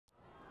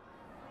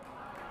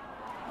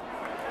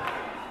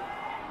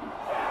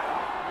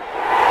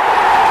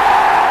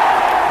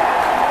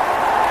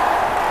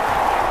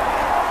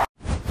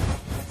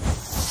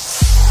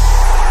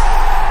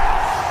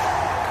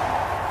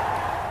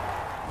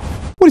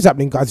What is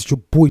happening, guys? It's your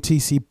boy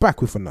TC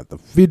back with another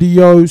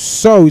video.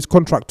 So it's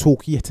contract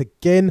talk yet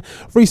again.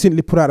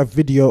 Recently put out a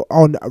video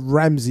on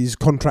Ramsey's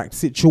contract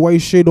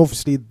situation.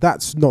 Obviously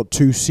that's not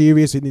too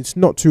serious and it's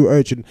not too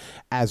urgent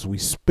as we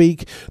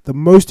speak. The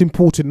most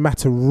important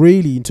matter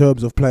really in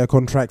terms of player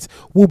contracts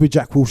will be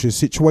Jack Wilshere's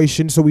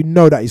situation. So we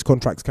know that his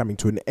contract's coming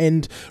to an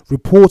end.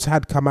 Reports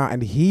had come out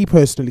and he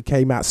personally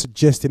came out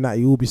suggesting that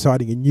he will be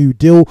signing a new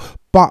deal,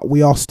 but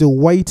we are still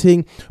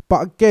waiting.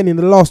 But again, in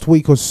the last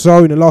week or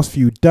so, in the last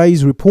few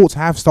days, reports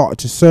have started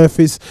to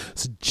surface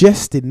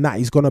suggesting that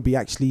he's going to be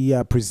actually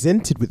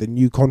presented with a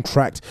new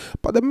contract.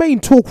 But the main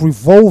talk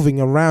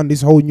revolving around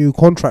this whole new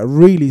contract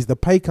really is the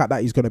pay cut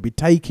that he's going to be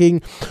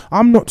taking.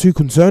 I'm not too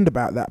concerned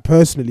about that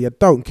personally. I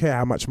don't care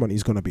how much money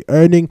he's going to be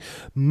earning.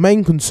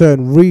 Main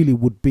concern really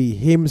would be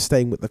him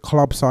staying with the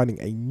club, signing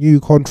a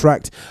new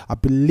contract. I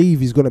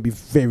believe he's going to be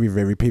very,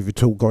 very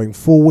pivotal going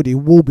forward. It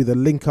will be the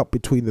link up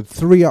between the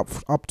three up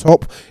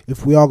top,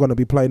 if we are going to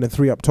be playing a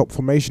 3 up top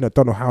formation. I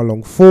don't know how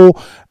long for.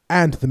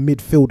 And the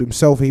midfield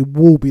himself, he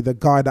will be the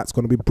guy that's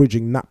going to be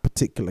bridging that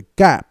particular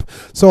gap.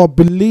 So I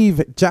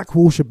believe Jack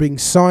Wilshere being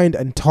signed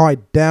and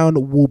tied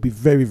down will be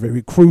very,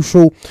 very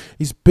crucial.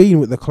 He's been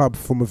with the club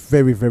from a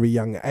very, very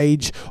young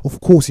age.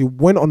 Of course, he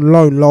went on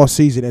loan last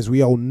season, as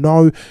we all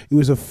know. It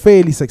was a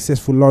fairly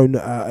successful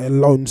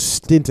loan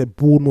stint at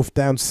Bournemouth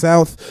down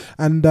south,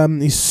 and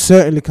he's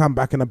certainly come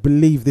back, and I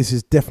believe this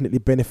has definitely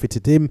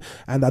benefited him.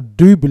 And I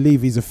do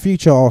believe he's a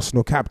future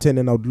Arsenal captain,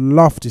 and I'd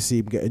love to see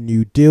him get a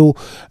new deal.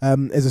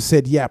 As I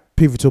said, yeah,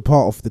 pivotal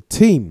part of the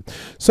team.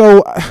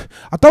 So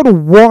I don't know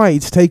why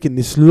it's taken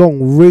this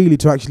long really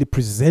to actually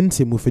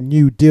present him with a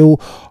new deal.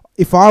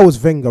 If I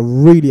was Wenger,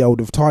 really, I would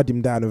have tied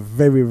him down a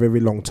very, very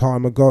long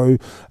time ago.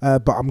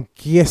 But I'm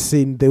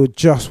guessing they were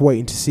just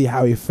waiting to see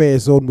how he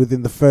fares on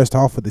within the first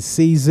half of the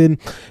season.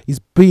 He's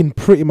been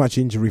pretty much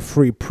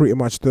injury-free pretty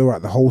much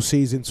throughout the whole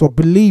season. So I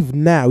believe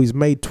now he's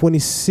made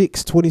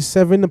 26,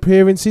 27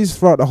 appearances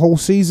throughout the whole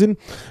season.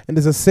 And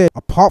as I said,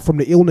 apart from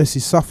the illness he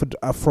suffered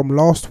from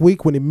last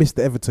week when he missed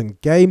the Everton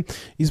game,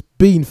 he's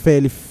been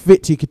fairly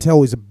fit. You could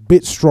tell he's a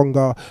bit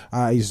stronger.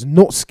 He's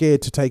not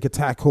scared to take a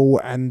tackle,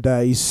 and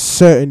he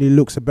certainly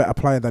looks a better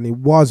player than he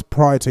was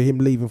prior to him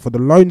leaving for the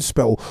loan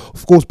spell.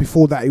 Of course,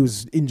 before that he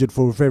was injured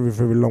for a very,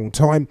 very long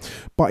time,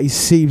 but he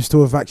seems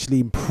to have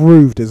actually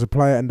improved as a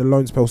player, and the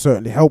loan spell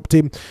certainly helped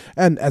him.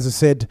 And as I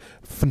said,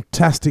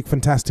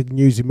 fantastic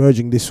news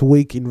emerging this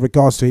week in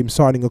regards to him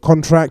signing a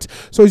contract.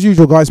 So as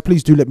usual, guys,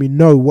 please do let me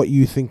know what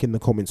you think in the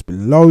comments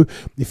below.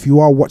 If you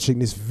are watching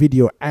this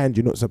video and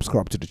you're not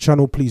subscribed to the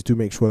channel, please do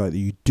make sure that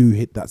you do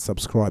hit that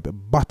subscribe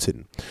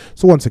button.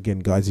 So once again,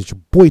 guys, it's your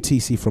boy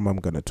TC from I'm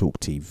Gonna Talk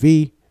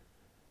TV,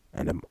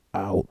 and I'm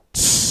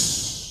out.